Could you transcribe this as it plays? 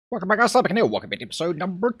Welcome back, guys. Welcome back to episode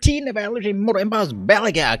number 10 of our Legendary Mortal Empire's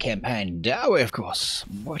Belegar campaign. Dowie, of course.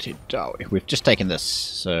 What a Dowie. We've just taken this,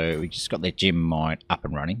 so we just got the gem mine up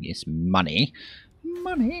and running. Yes, money.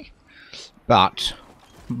 Money. But,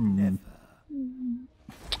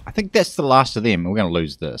 I think that's the last of them. We're going to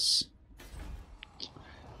lose this.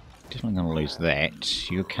 Definitely going to lose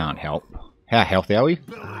that. You can't help. How healthy are we?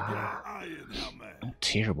 Not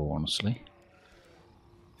terrible, honestly.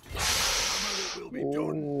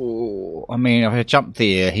 Ooh, I mean, if I jump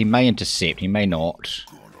there, he may intercept, he may not.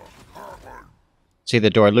 It's either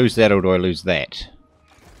do I lose that or do I lose that?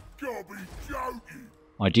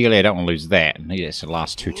 Ideally, I don't want to lose that, and it's the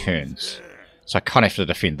last two turns. So I kind of have to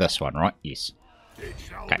defend this one, right? Yes.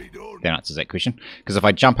 Okay, that answers that question. Because if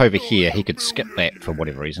I jump over here, he could skip that for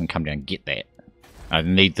whatever reason, come down and get that. I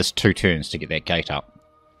need this 2 turns to get that gate up.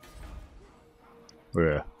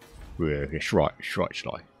 It's right,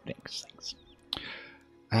 Sly. Thanks.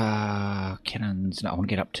 Cannons. No, I want to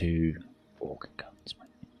get up to organ guns.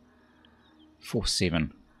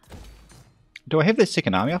 4-7. Do I have the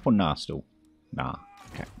second army up or nah still? Nah.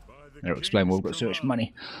 Okay. That'll explain why we've got so much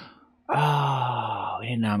money. Oh, we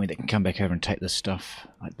need an army that can come back over and take this stuff.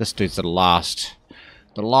 Like, this dude's the last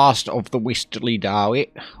of the westerly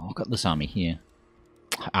Dowie. Oh, I've got this army here.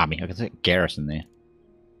 I can see garrison there.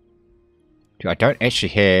 Dude, I don't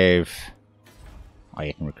actually have... Oh,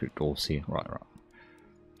 you can recruit dwarves here. Right.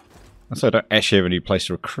 So I don't actually have any place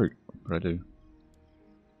to recruit, but I do.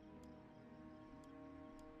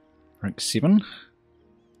 Rank 7.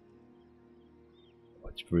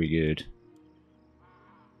 That's pretty good.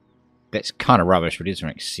 That's kind of rubbish, but it is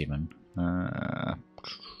rank 7.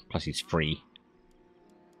 Plus he's free.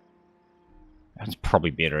 That's probably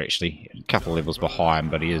better, actually. A couple levels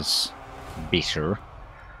behind, but he is better.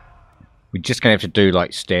 We're just going to have to do,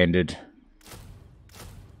 like, standard...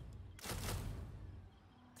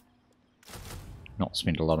 Not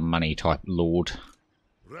spend a lot of money type lord.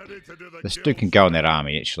 This dude can go in that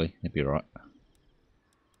army, actually. That'd be right.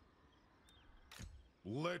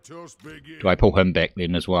 Do I pull him back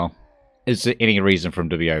then as well? Is there any reason for him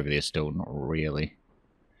to be over there still? Not really.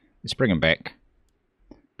 Let's bring him back.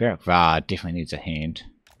 Beric Var definitely needs a hand.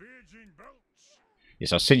 Yeah,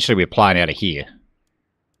 so essentially we're playing out of here.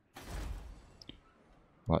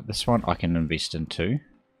 Right, this one I can invest into.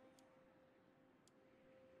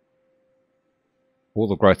 All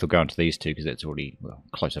the growth will go into these two because that's already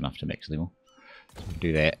close enough to max level. So we'll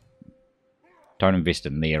do that. Don't invest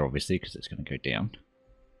in there, obviously, because it's going to go down.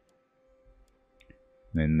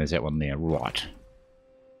 And then there's that one there, right.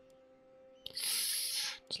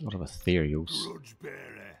 It's a lot of ethereals.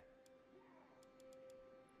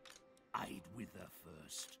 Aid with her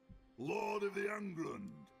first. Lord of the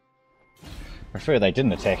England. I prefer they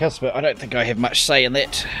didn't attack us, but I don't think I have much say in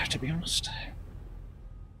that, to be honest.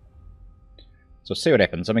 So see what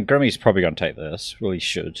happens. I mean, Grimmy's probably going to take this. Well, he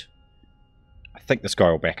should. I think this guy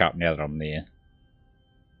will back up now that I'm there.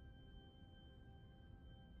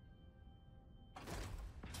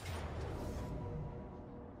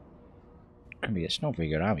 Grimmy, it's not a very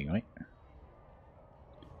good army, mate.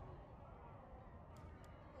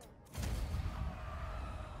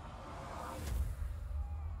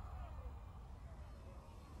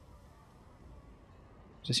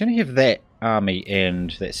 Does he only have that army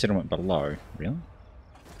and that settlement below? Really?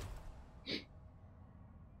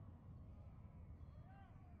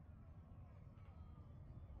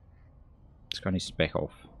 This guy needs to back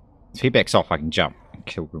off. If he backs off, I can jump and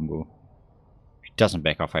kill Grimwell. If he doesn't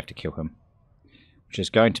back off, I have to kill him. Which is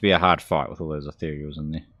going to be a hard fight with all those ethereals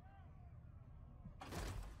in there.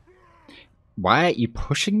 Why are you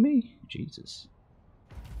pushing me? Jesus.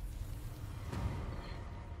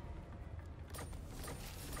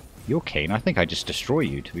 You're keen. I think I just destroy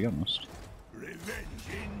you, to be honest. Revenge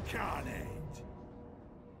incarnate.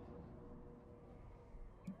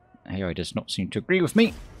 AI does not seem to agree with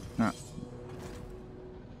me. No.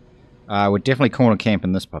 We're definitely corner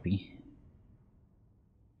camping this puppy.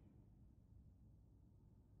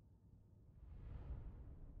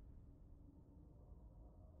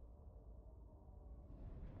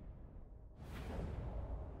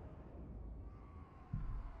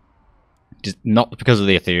 Just not because of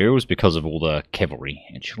the ethereals, because of all the cavalry,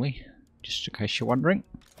 actually. Just in case you're wondering.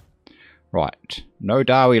 Right. No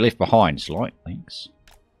Dowie left behind, Slight. Thanks.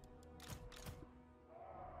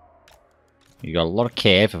 You got a lot of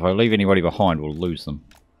cav. If I leave anybody behind, we'll lose them.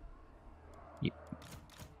 Yep.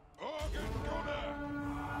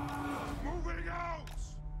 Moving out.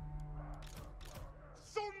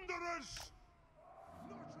 Thunderous.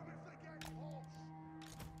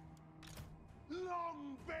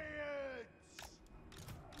 Long beards.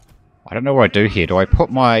 I don't know what I do here. Do I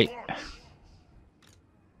put my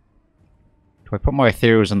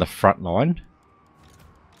ethereals in the front line?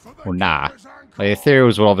 Well, nah. The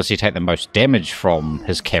ethereals will obviously take the most damage from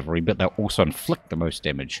his cavalry, but they'll also inflict the most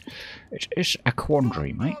damage. It is a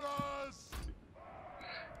quandary, mate.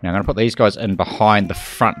 Now I'm going to put these guys in behind the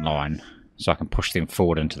front line, so I can push them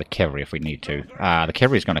forward into the cavalry if we need to. The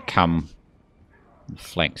cavalry is going to come on the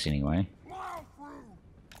flanks anyway.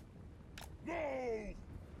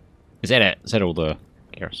 Is that it? Is that all the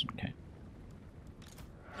garrison? Okay.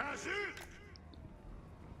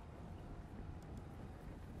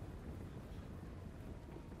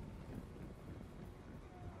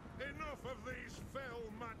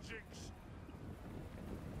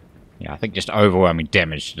 Yeah, I think just overwhelming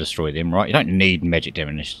damage to destroy them, right? You don't need magic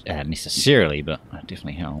damage necessarily, but it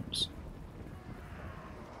definitely helps.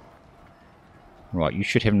 Right, you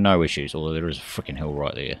should have no issues, although there is a freaking hill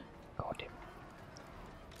right there. God damn.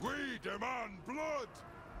 We demand blood.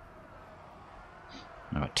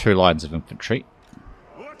 Alright, 2 lines of infantry.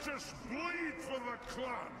 Let us bleed for the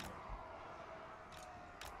clan.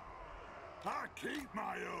 I keep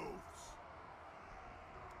my oaths.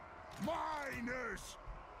 Miners.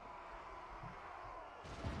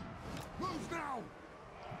 Move now.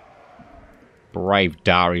 Brave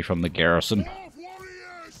Dari from the garrison.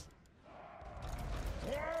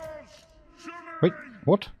 Wait,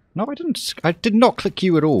 what? No, I didn't. I did not click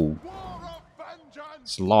you at all.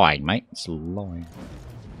 It's lying, mate. It's lying.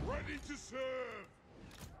 Ready to serve.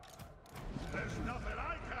 There's nothing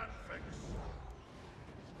I can't fix.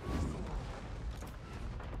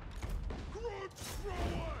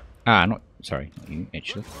 Ah, not. Sorry, not you,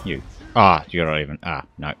 actually. You. Ah, you're not even. Ah,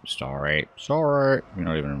 no. Sorry. Sorry. You're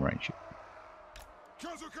not even in range.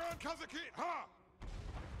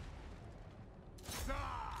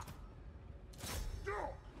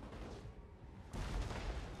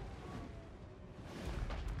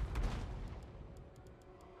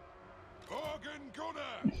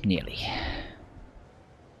 Nearly.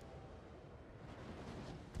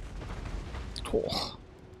 Oh.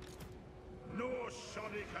 No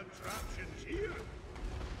shoddy contraptions here.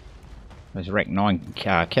 There's Rank 9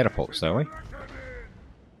 catapults, though, eh?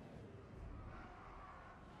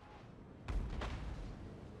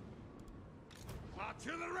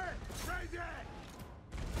 Artillery, ready!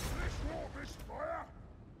 This won't miss fire!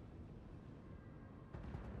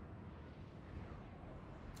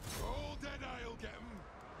 All dead, I'll get 'em.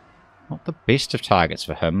 Not the best of targets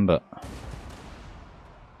for him, but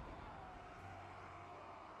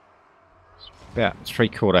it's about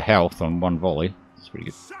 3/4 health on 1 volley. That's pretty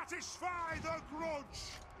good. Satisfy the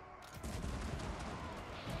grudge!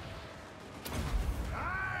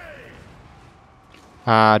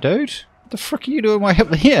 Dude? What the frick are you doing way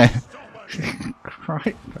up here?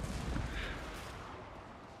 Right.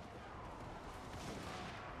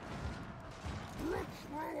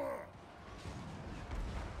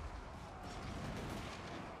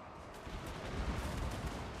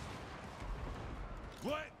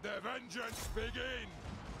 Let the vengeance begin!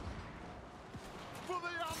 For the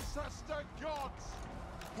ancestor gods!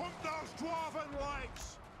 Hunt those dwarven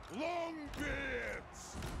legs! Long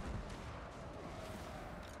beards!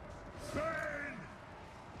 Bane!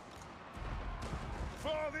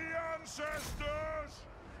 For the ancestors!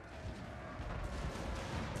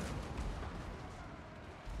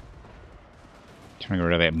 Trying to get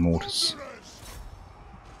rid of that mortis.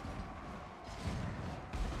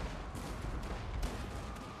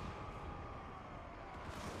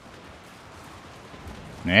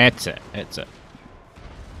 That's it. That's it.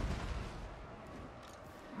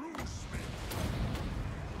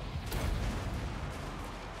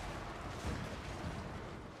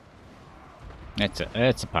 That's it.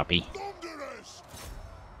 That's a puppy. Thunderous!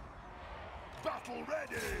 Battle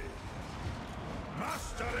ready!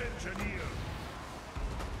 Master engineer!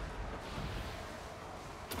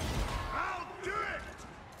 I'll do it!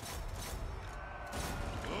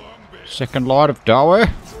 Long beard. Second light of Dawa.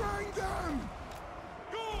 Drang them!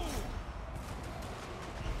 Go!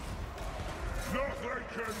 Nothing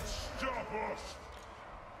can stop us!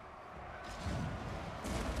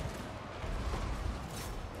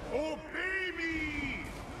 Obey me!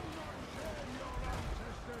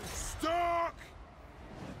 Stark!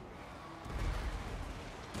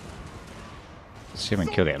 See if we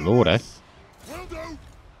can kill that lord, eh? Will do!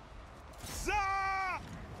 Zah!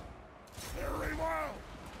 Very well!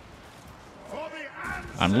 For the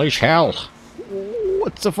answer! Unleash hell. Ooh,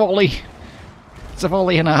 it's a volley. It's a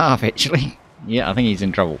volley and a half, actually. Yeah, I think he's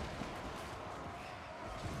in trouble.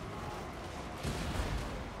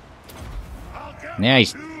 Now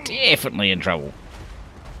he's definitely in trouble.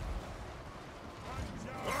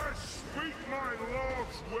 I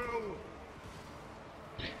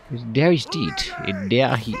There he's dead. And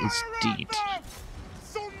there he is dead.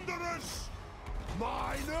 Thunderous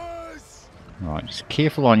miners. Right, just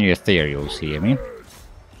careful on your ethereals here, man.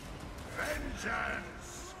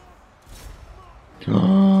 Vengeance.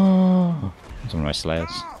 Oh, that's one of my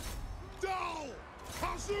slayers. Dull.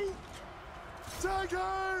 Kazu. Take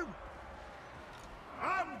him.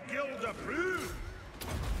 I'm guild approved.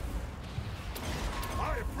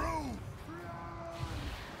 I approve.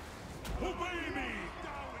 Obey me.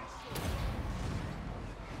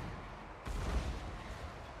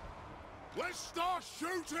 Let's start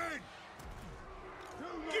shooting.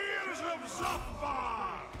 Gears of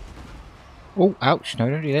Sapphire. Oh, ouch. No,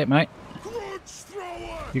 don't do that, mate. Grudge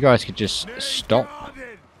thrower. You guys could just stop.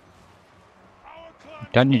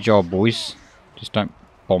 Done your job, boys. Just don't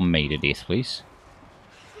bomb me to death, please.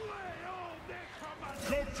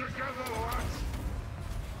 Come together, lads.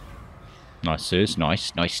 Nice, sirs.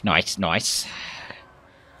 Nice, nice, nice, nice.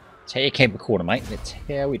 That's how you camp a corner, mate. That's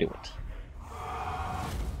how we do it.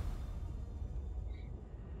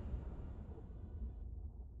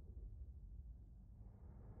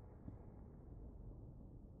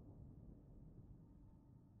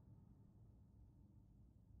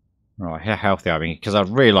 Right, how healthy are we? Because I'd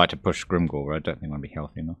really like to push Grimgore, but I don't think I'll be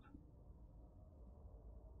healthy enough.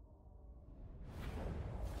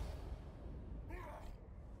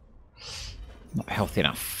 Not healthy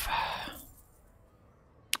enough.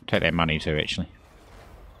 Take their money too, actually.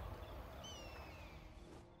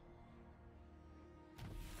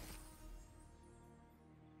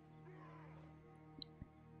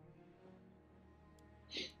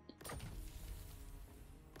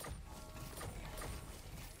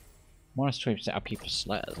 Minus 20% up here for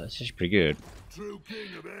slayers. That's just pretty good.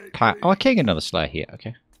 Oh, I can get another slayer here.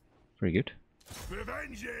 Okay, very good. For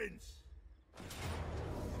vengeance.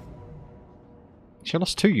 She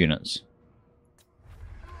lost 2 units.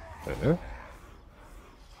 Had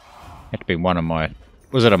to be one of my...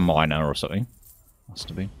 Was it a miner or something? Must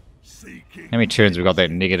have been. How many turns we got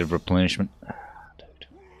that negative replenishment? Dude.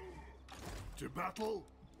 To battle.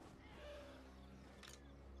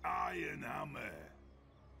 Ironhammer.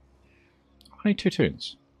 Only 2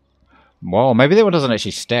 turns. Well, maybe that one doesn't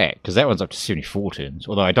actually stack, because that one's up to 74 turns.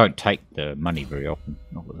 Although I don't take the money very often.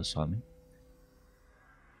 Not with this army.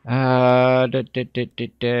 And don't know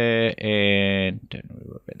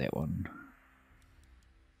about that one.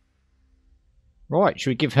 Right,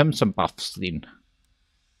 should we give him some buffs then?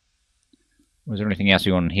 Was there anything else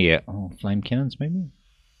we want here? Oh, flame cannons maybe?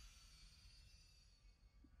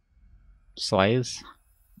 Slayers?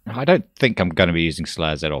 I don't think I'm going to be using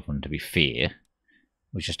Slayers that often, to be fair. It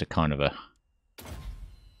was just a kind of a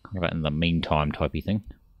in the meantime typey thing.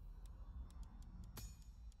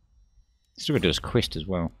 Still got to do this quest as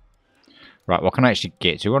well. Right, what can I actually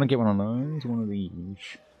get? Do you want to get one of those? One of these?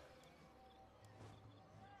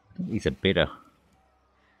 I think these are better.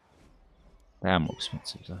 They are more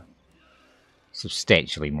expensive though.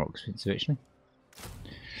 Substantially more expensive actually.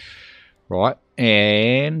 Right,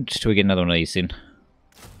 and do we get another one of these then?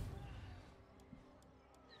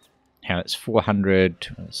 How it's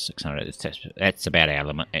 400, 600. That's about our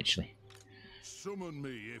limit actually. Summon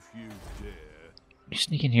me if you dare. You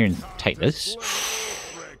sneak in here and take this.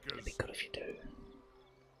 It'd be good if you do.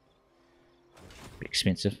 Bit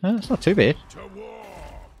expensive. Oh, it's not too bad.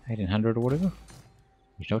 1800 or whatever.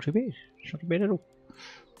 It's not too bad. It's not too bad at all.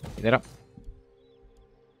 Get that up.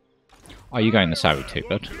 Oh, you're going the Sari too,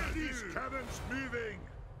 bud.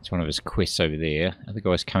 It's one of his quests over there. Other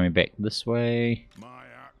guy's coming back this way. My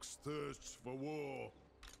axe thirsts for war.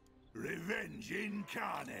 Revenge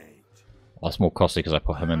incarnate. Oh, it's more costly because I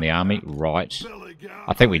put him in the army. Right.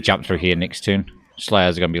 I think we jump through here next turn.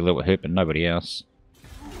 Slayers are going to be a little bit hurt, but nobody else.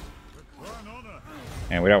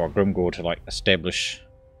 And we don't want Grimgore to, like, establish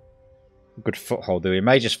a good foothold there. We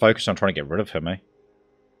may just focus on trying to get rid of him, eh?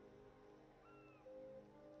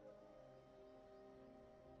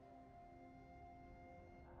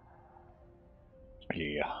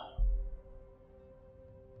 Yeah.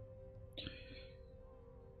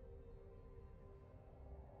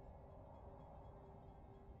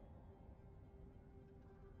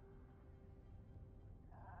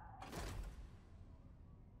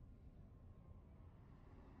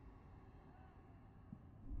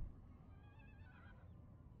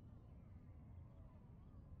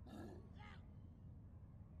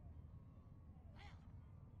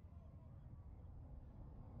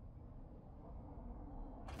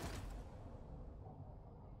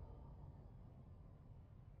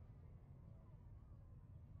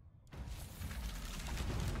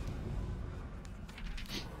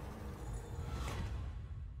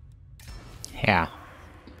 How?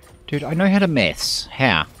 Dude, I know how to maths.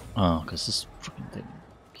 How? Oh, because this freaking thing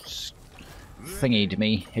thingied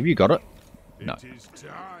me. Have you got it? No. It is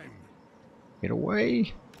time. Get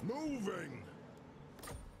away. Moving.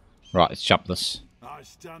 Right, let's jump this. I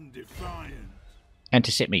stand defiant.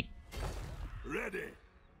 Intercept me. Ready.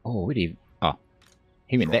 Oh, where do you... Oh.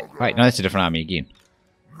 He went that... Wait, no, that's a different army again.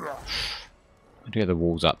 I do have the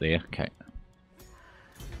walls up there. Okay.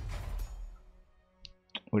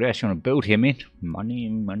 What else you want to build here, man? Money,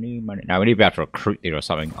 money, money. No, we need to be able to recruit there or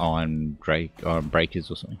something. Iron breakers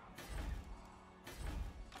or something.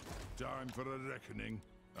 Time for a reckoning,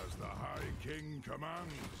 as the High King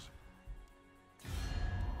commands.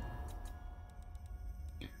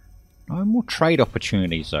 No more trade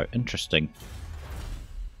opportunities, though. Interesting.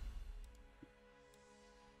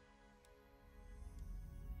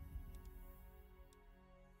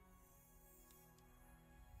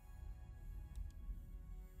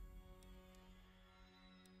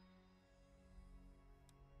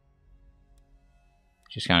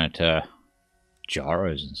 Just going into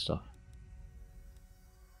gyros and stuff.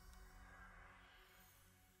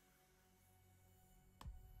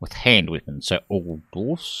 With hand weapons, so all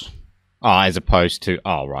dwarfs? Oh, as opposed to...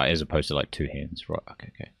 Oh, right, as opposed to like 2 hands. Right,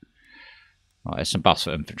 okay, okay. Right, there's some buffs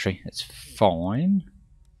for infantry. It's fine.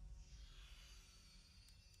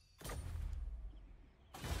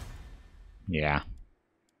 Yeah.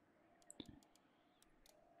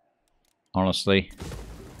 Honestly.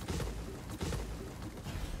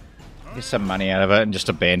 Get some money out of it and just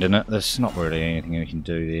abandon it. There's not really anything we can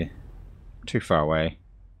do there. Too far away.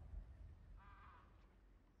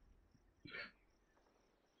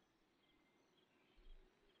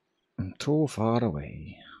 Too far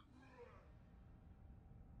away.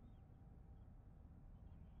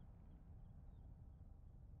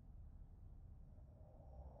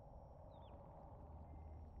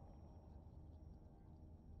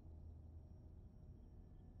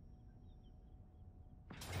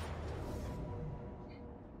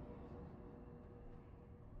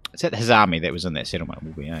 Is that his army that was in that settlement?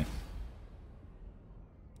 Will be, eh?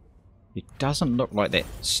 It doesn't look like that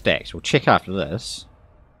stacks. We'll check after this.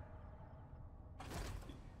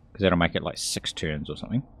 Because that'll make it like 6 turns or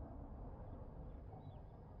something.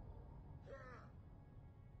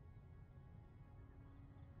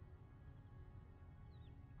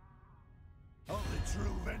 Only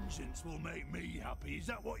true vengeance will make me happy. Is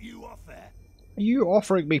that what you offer? Are you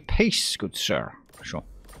offering me peace, good sir? Sure.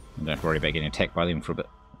 I don't have to worry about getting attacked by them for a bit.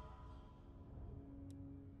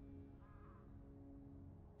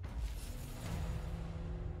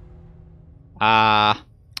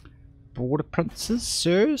 Border princes,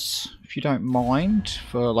 sirs, if you don't mind,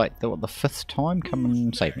 for like the 5th time, come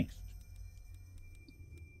and save me.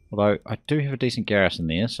 Although I do have a decent garrison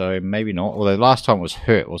there, so maybe not. Although last time it was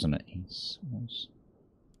hurt, wasn't it? Yes, it was.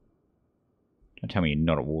 Don't tell me you're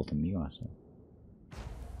not at war with them, you are. So.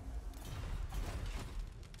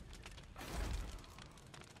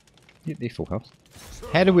 Yep, they're full health.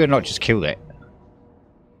 How do we not just kill that?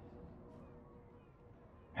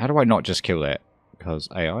 How do I not just kill that? Because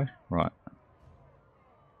AI? Right.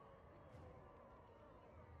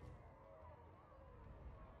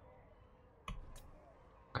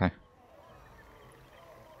 Okay.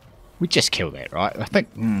 We just killed that, right? I think...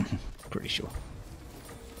 pretty sure.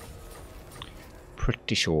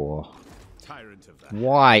 Pretty sure. Tyrant of that.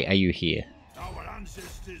 Why are you here? Our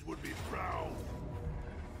ancestors would be proud.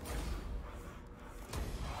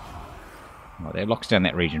 Right, that locks down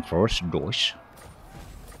that region for us. Nice.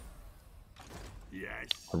 Yes.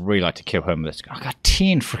 I'd really like to kill him. I've got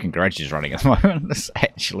 10 freaking grudges running at the moment. That's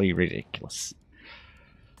actually ridiculous.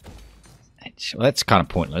 Actually, that's kind of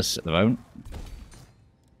pointless at the moment.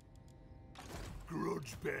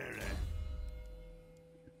 Grudge bearer.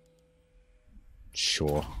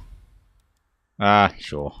 Sure.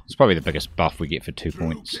 Sure. It's probably the biggest buff we get for 2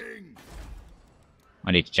 points. King.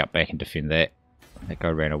 I need to jump back and defend that. That guy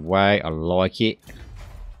ran away. I like it.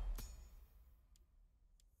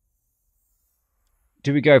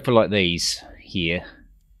 Do we go for like these here?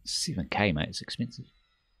 7k, mate. It's expensive.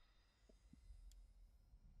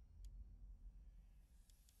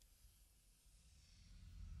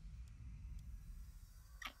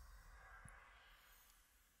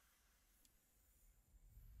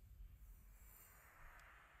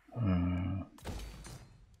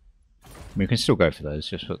 We can still go for those,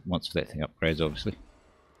 just once that thing upgrades, obviously.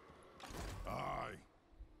 Aye.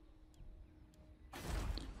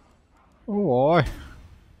 Oh, aye.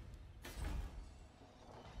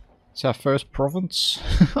 It's our first province.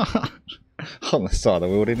 On the side of the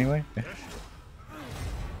world, anyway.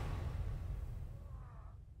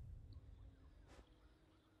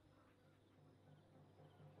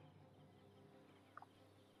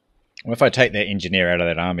 What if I take that engineer out of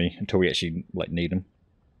that army until we actually like need him?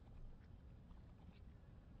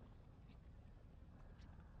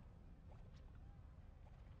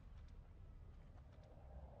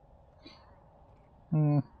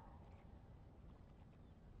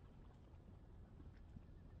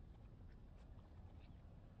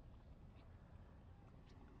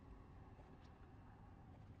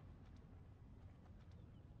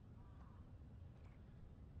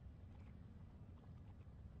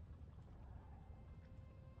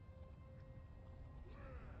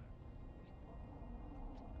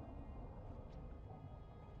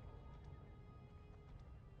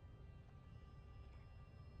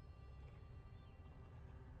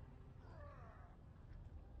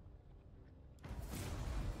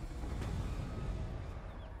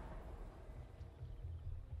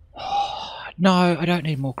 No, I don't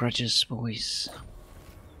need more grudges, boys.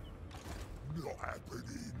 Not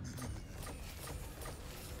happening.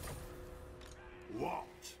 What?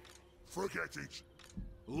 Forget it.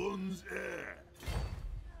 Lund's air.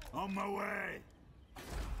 On my way.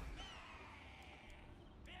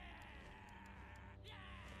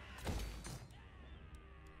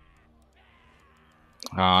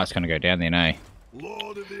 Ah, it's going to go down then, eh?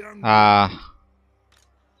 Lord of the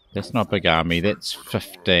That's not a big army. That's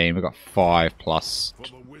 15. We've got 5 plus,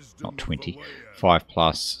 not 20. 5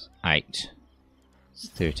 plus 8. It's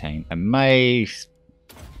 13. It may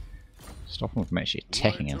stop them from actually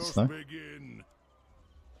attacking us, though.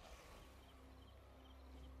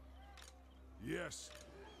 Yes,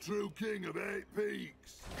 true king of 8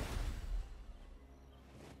 peaks.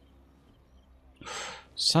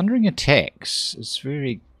 Sundering attacks is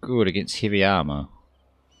very good against heavy armor.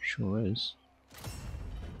 Sure is.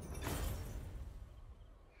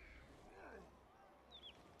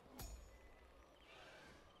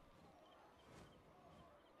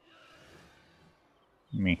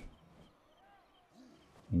 Me.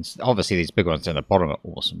 Obviously these big ones down the bottom are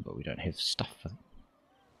awesome, but we don't have stuff for them.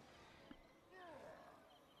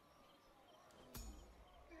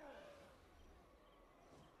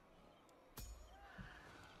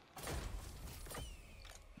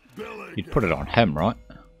 You'd put it on him, right?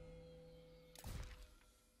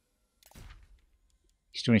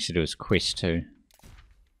 He still needs to do his quest too.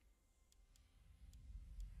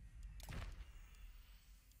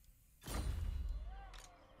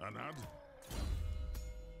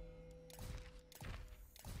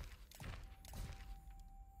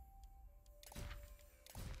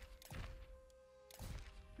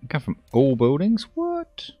 Come from all buildings?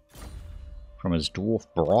 What? From his dwarf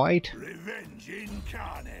bride? Revenge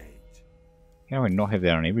incarnate. How do I not have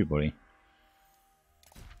that on everybody?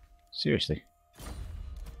 Seriously.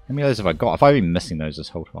 How many of those have I got? Have I been missing those this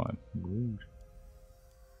whole time? Rude.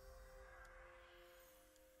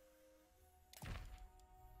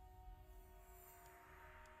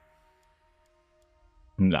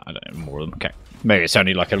 No, I don't have more of them. Okay. Maybe it's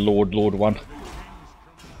only like a Lord one.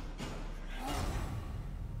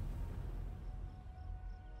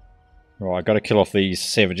 Right, I got to kill off these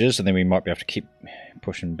savages, and then we might be able to keep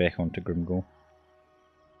pushing back onto Grimgor.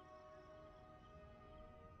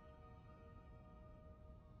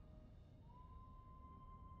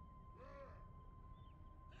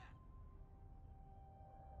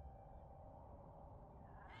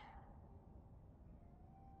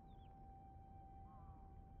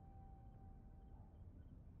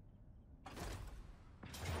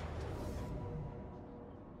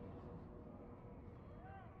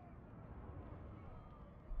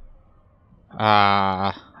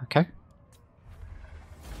 Okay.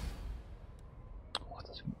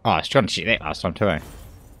 Oh, I was trying to shoot that last time too, eh?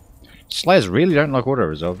 Slayers really don't like auto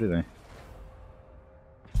resolve, do they?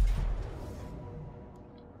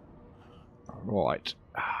 Right.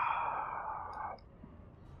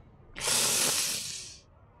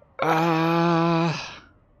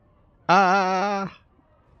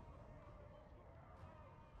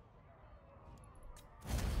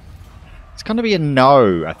 It's gonna be a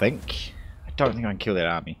no, I think. I don't think I can kill that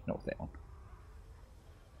army. Not with that one.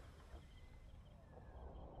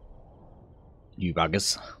 You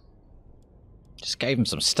buggers. Just gave him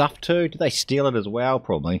some stuff too. Did they steal it as well?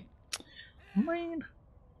 Probably. Man.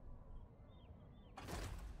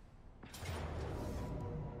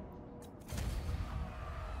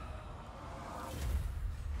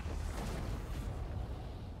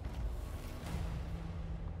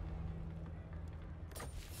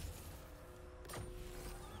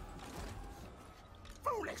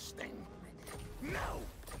 Foolish thing. No.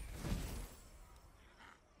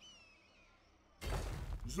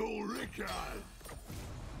 Zulrikad.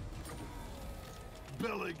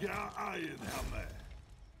 Belegar Ironhammer.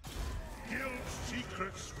 Guild secret.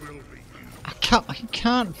 This will be you. I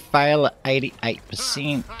can't fail at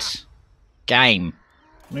 88%. Game.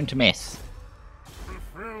 I'm into mess.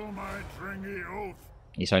 Fulfill my dringy oath.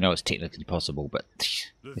 Yes, I know it's technically possible, but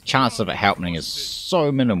the chance of it happening is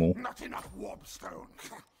so minimal. Not enough warpstone.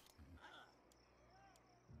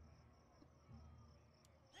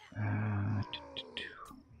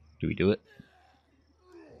 Do we do it?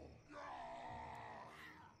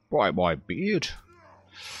 Bright my beard.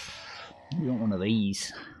 You want one of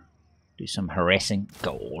these. Do some harassing.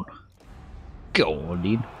 Go on. Go on,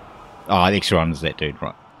 dude. Oh, the extra one's that dude.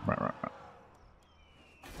 Right.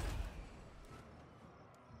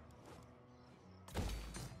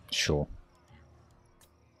 Sure.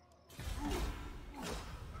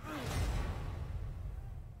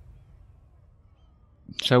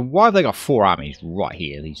 So why have they got 4 armies right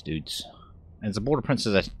here, these dudes? Has the Border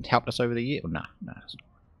Princes helped us over the year? Nah.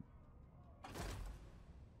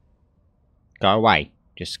 Go away.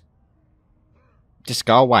 Just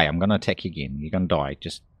go away. I'm gonna attack you again. You're gonna die.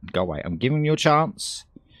 Just go away. I'm giving you a chance.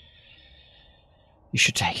 You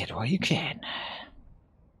should take it while you can.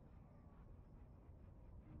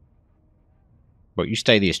 But you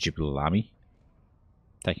stay there, stupid little army.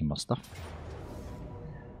 Taking my stuff.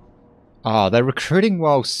 Oh, they're recruiting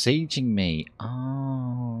while sieging me.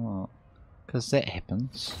 Oh, because that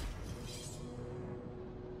happens.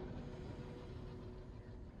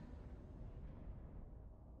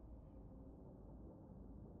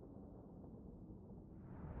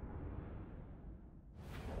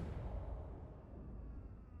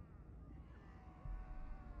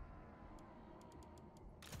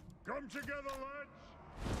 Come together, lads.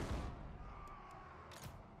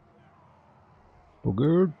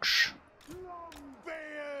 Boogers.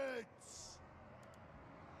 Longbeards!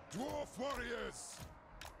 Dwarf warriors!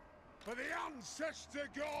 For the ancestor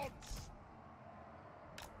gods!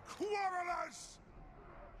 Quarrelers!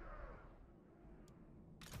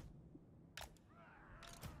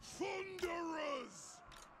 Thunderers!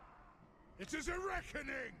 It is a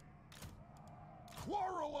reckoning!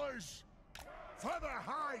 Quarrelers! For the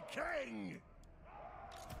High King!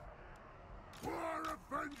 War of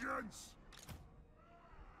vengeance!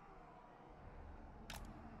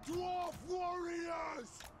 Dwarf warriors!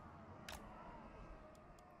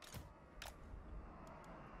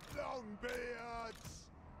 Longbeards!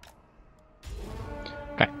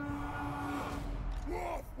 Okay.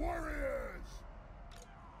 Dwarf warriors!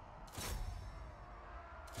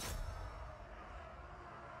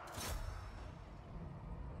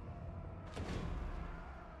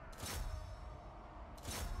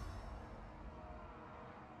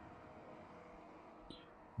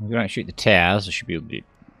 If we don't shoot the towers, I should be able to do.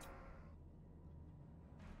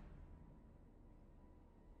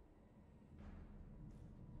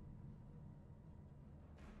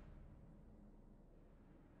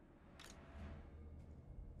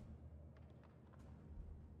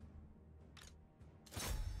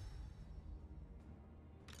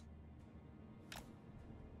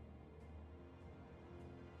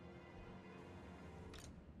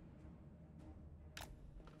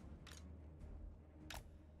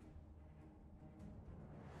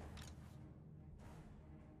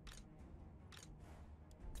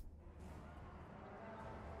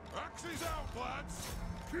 Axes out, lads!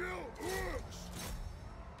 Kill orcs!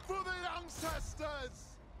 For the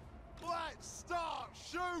ancestors! Let's start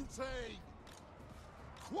shooting!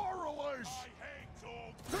 Quarrelers!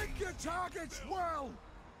 Pick your targets well!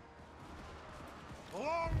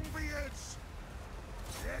 Longbeards!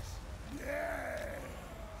 Yes! Yes!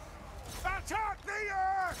 Attack the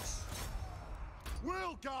orcs!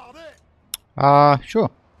 We'll guard it! Sure.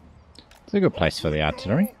 It's a good place for the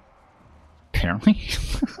artillery. Apparently.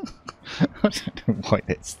 I don't know why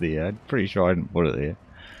that's there. I'm pretty sure I didn't put it there.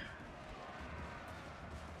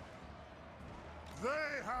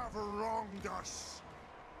 They have wronged us.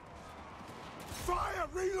 Fire!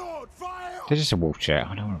 Reload! Fire! There's just a wolf chat.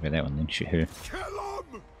 I don't want to be that one then. Shoot her. Kill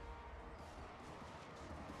them!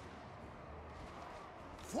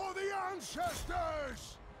 For the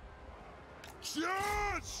ancestors!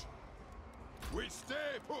 Charge! We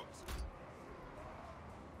stay put.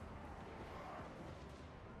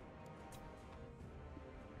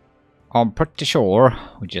 I'm pretty sure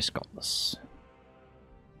we just got this.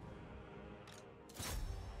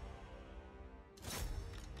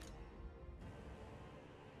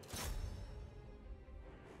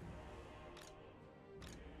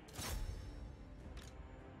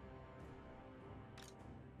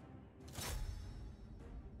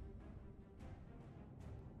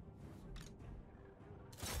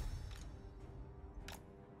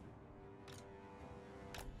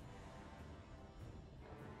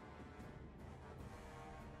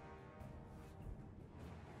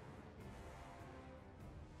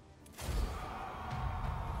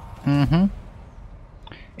 Mm-hmm.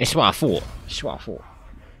 It's what I thought. It's what I thought.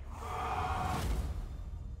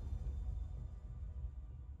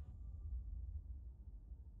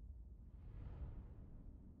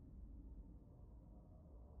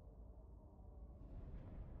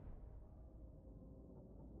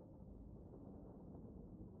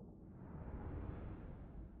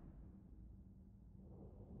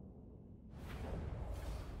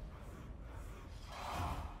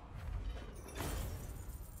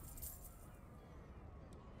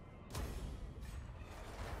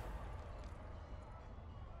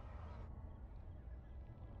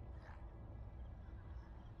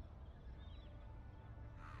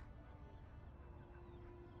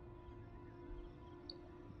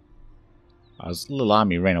 His little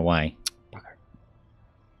army ran away. Bugger.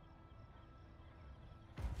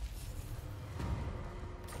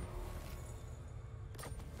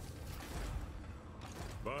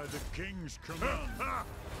 By the king's command.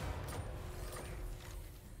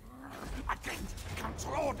 Against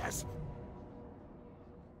council orders.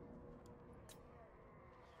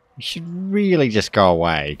 You should really just go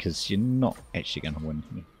away, because you're not actually going to win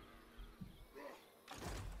here.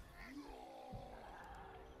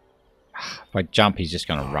 If I jump, he's just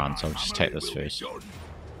going to run, so I'll just take this first.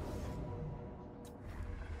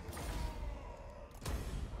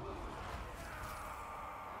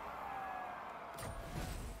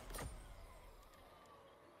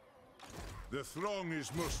 The throng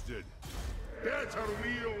is mustered. Better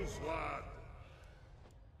wheels, lad.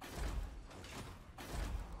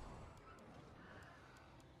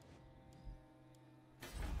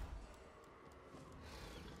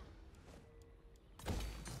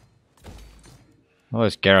 Well,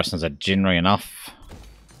 those garrisons are generally enough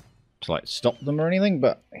to like stop them or anything,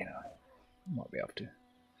 but you know, might be able to.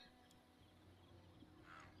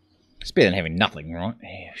 It's better than having nothing, right?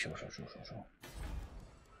 Yeah, sure.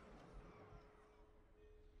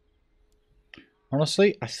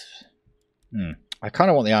 Honestly, I kind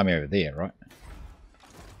of want the army over there, right?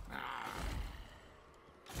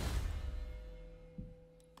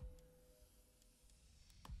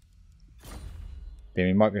 Then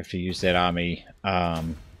we might have to use that army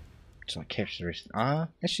to like capture the rest.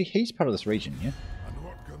 Actually, he's part of this region, yeah? And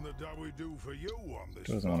what can the Dawi do for you on this?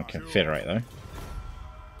 Doesn't want to confederate, though.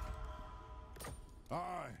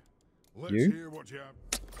 Aye. Let's You? hear what you have.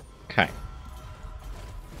 Okay.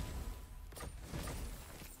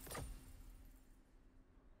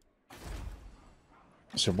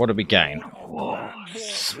 So what do we gain? Oh,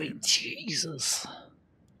 sweet Jesus.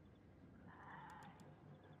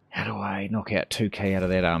 How do I knock out 2k out of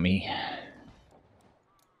that army?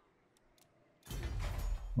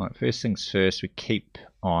 Right, first things first, we keep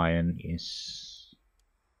iron, yes.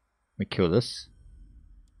 We kill this.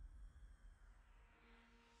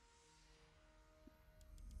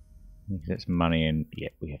 That's money, and yeah,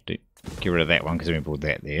 we have to get rid of that one because we brought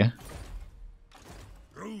that there.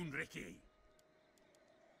 Rune Ricky.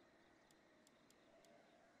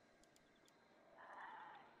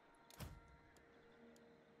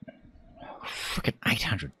 Freaking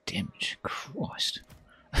 800 damage. Christ.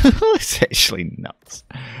 That's actually nuts.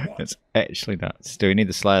 That's actually nuts. Do we need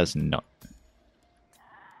the Slayers? No.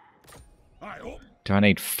 Do I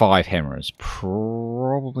need 5 hammers?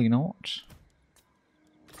 Probably not.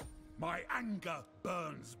 My anger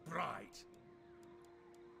burns bright.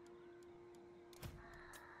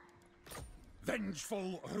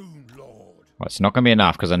 Vengeful Rune Lord. Right, it's not going to be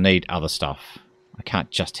enough because I need other stuff. I can't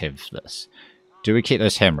just have this. Do we keep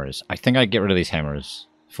those hammers? I think I'd get rid of these hammers.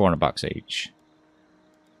 400 bucks each.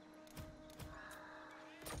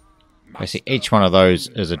 Basically, each one of those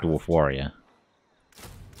is a dwarf warrior.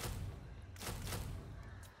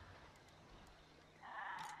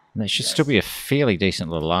 And there should still be a fairly decent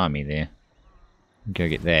little army there. Go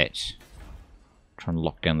get that. Try and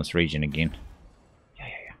lock down this region again.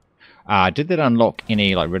 Yeah. Did that unlock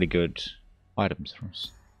any like really good items for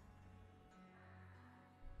us?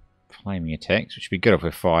 Flaming attacks, which would be good if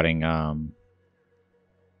we're fighting.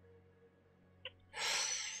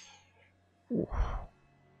 Ooh,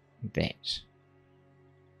 that.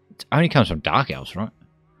 It only comes from Dark Elves, right?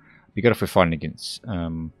 Be good if we're fighting against.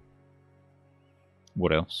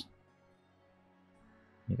 What else?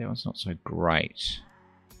 Yeah, that one's not so great.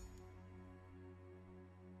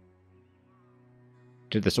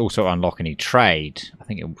 Did this also unlock any trade? I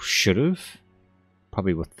think it should have.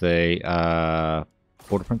 Probably with the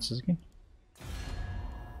Border Princes again.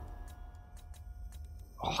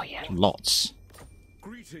 Oh yeah, lots.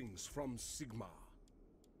 Greetings from Sigmar.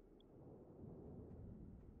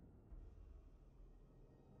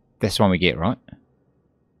 That's the one we get, right?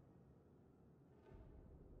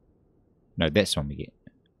 No, that's the one we get.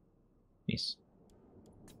 Yes.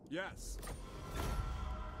 Yes.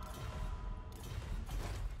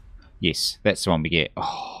 Yes, that's the one we get.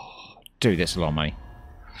 Oh, dude, that's a lot of money.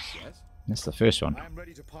 Yes. That's the first one. I am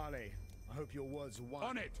ready to parley. I hope your words are one.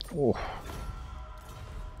 On it. Oh.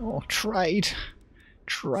 Oh, trade.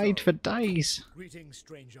 Trade for days. Greetings,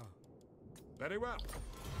 stranger. Very well.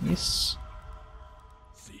 Yes.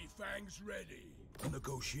 Sea Fangs ready. A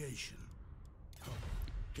negotiation.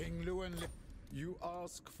 King Lewin, you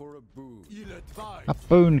ask for a boon. You'll advise. A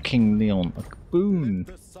boon, King Leon. A boon.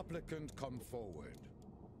 Let the supplicant come forward.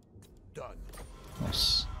 Done.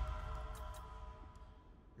 Yes.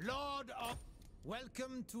 Lord of...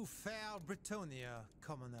 Welcome to fair Britonia,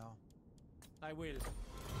 commoner. I will.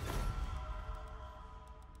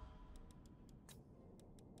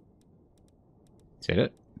 Is that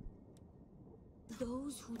it?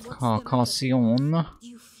 Those who Carcassonne.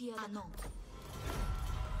 you fear Anon.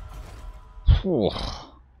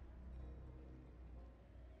 Oh.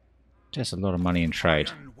 That's a lot of money in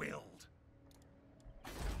trade. Iron-willed.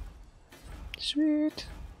 Sweet.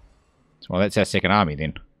 Well, that's our second army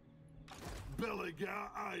then. Belegar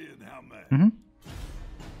Ironhammer. Mm-hmm.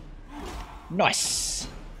 Nice.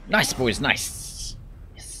 Nice, boys, nice.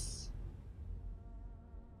 Yes.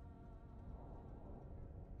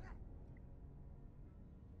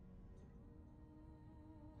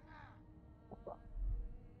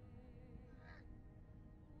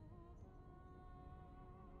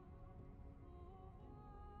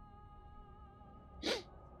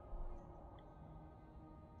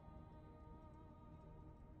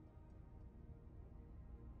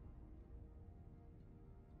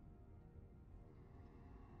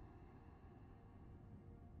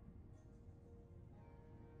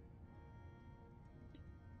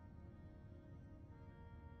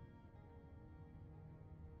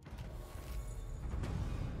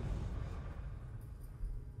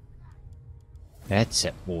 That's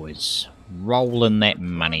it, boys. Rolling that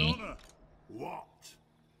money. What?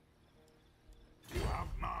 You have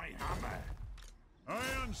my hammer. I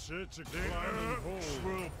answer to the Earths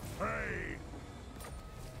will pay.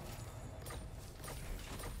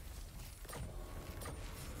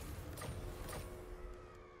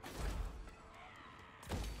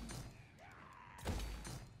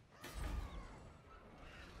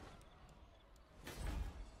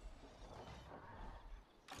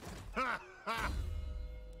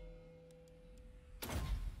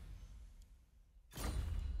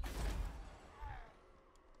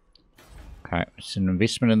 Okay, it's an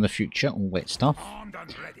investment in the future, all that stuff. Armed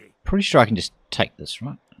and ready. Pretty sure I can just take this,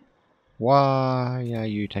 right? Why are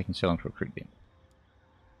you taking so long to recruit them?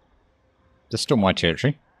 This is still my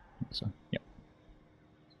territory. So, yep.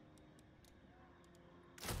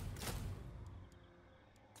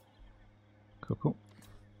 Cool, cool.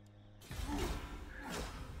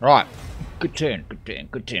 Right. Good turn, good turn,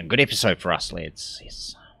 good turn. Good episode for us, lads.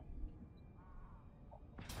 Yes.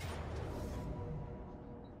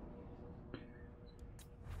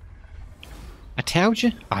 I told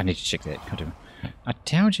you. Oh, I need to check that. God damn it. I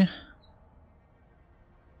told you.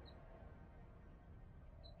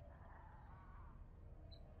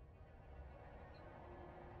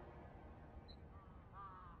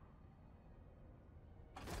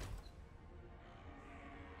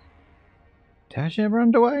 Told you,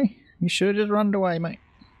 run away. You should have just run away, mate.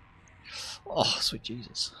 Oh, sweet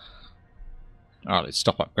Jesus. Alright, let's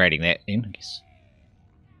stop upgrading that then, I guess.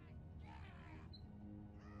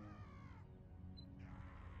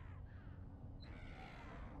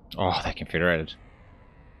 Oh, they're confederated.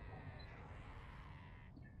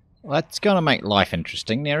 Well, that's going to make life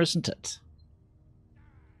interesting there, isn't it?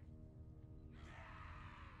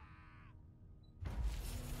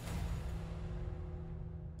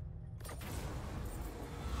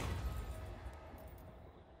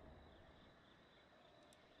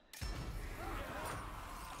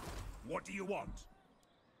 What do you want?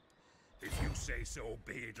 If you say so,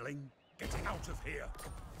 beardling, get out of here.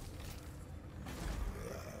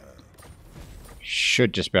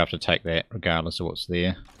 Should just be able to take that regardless of what's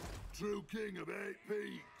there. True king of 8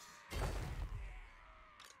 peaks.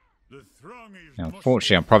 The throng is Now,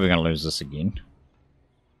 unfortunately, I'm probably going to lose this again.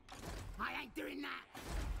 I ain't doing that.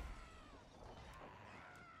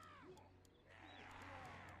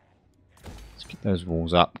 Let's get those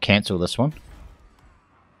walls up. Cancel this one.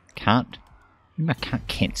 Can't. I can't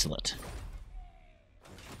cancel it.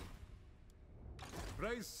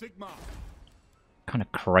 Raise Sigma. What kind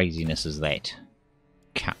of craziness is that?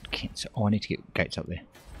 Can't cancel. Oh, I need to get gates up there.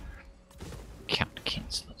 Can't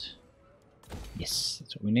cancel it. Yes,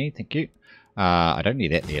 that's what we need. Thank you. I don't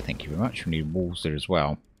need that there. Thank you very much. We need walls there as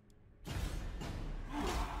well.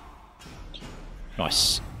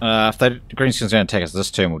 Nice. If the Greenskin's going to take us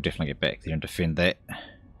this turn, we'll definitely get back there and defend that.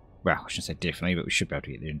 Well, I shouldn't say definitely, but we should be able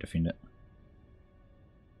to get there and defend it.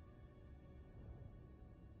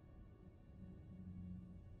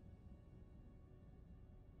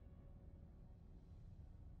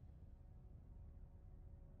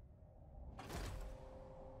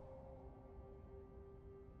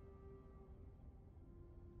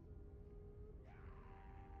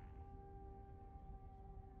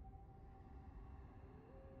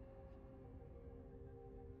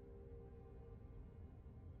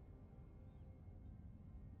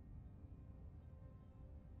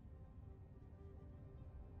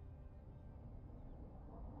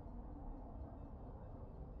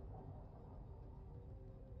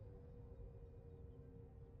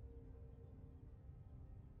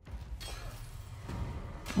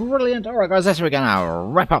 Brilliant. Alright guys, that's where we're going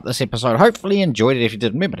to wrap up this episode. Hopefully you enjoyed it. If you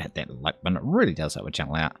did, remember to hit that like button. It really does help the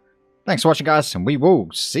channel out. Thanks for watching guys, and we will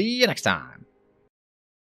see you next time.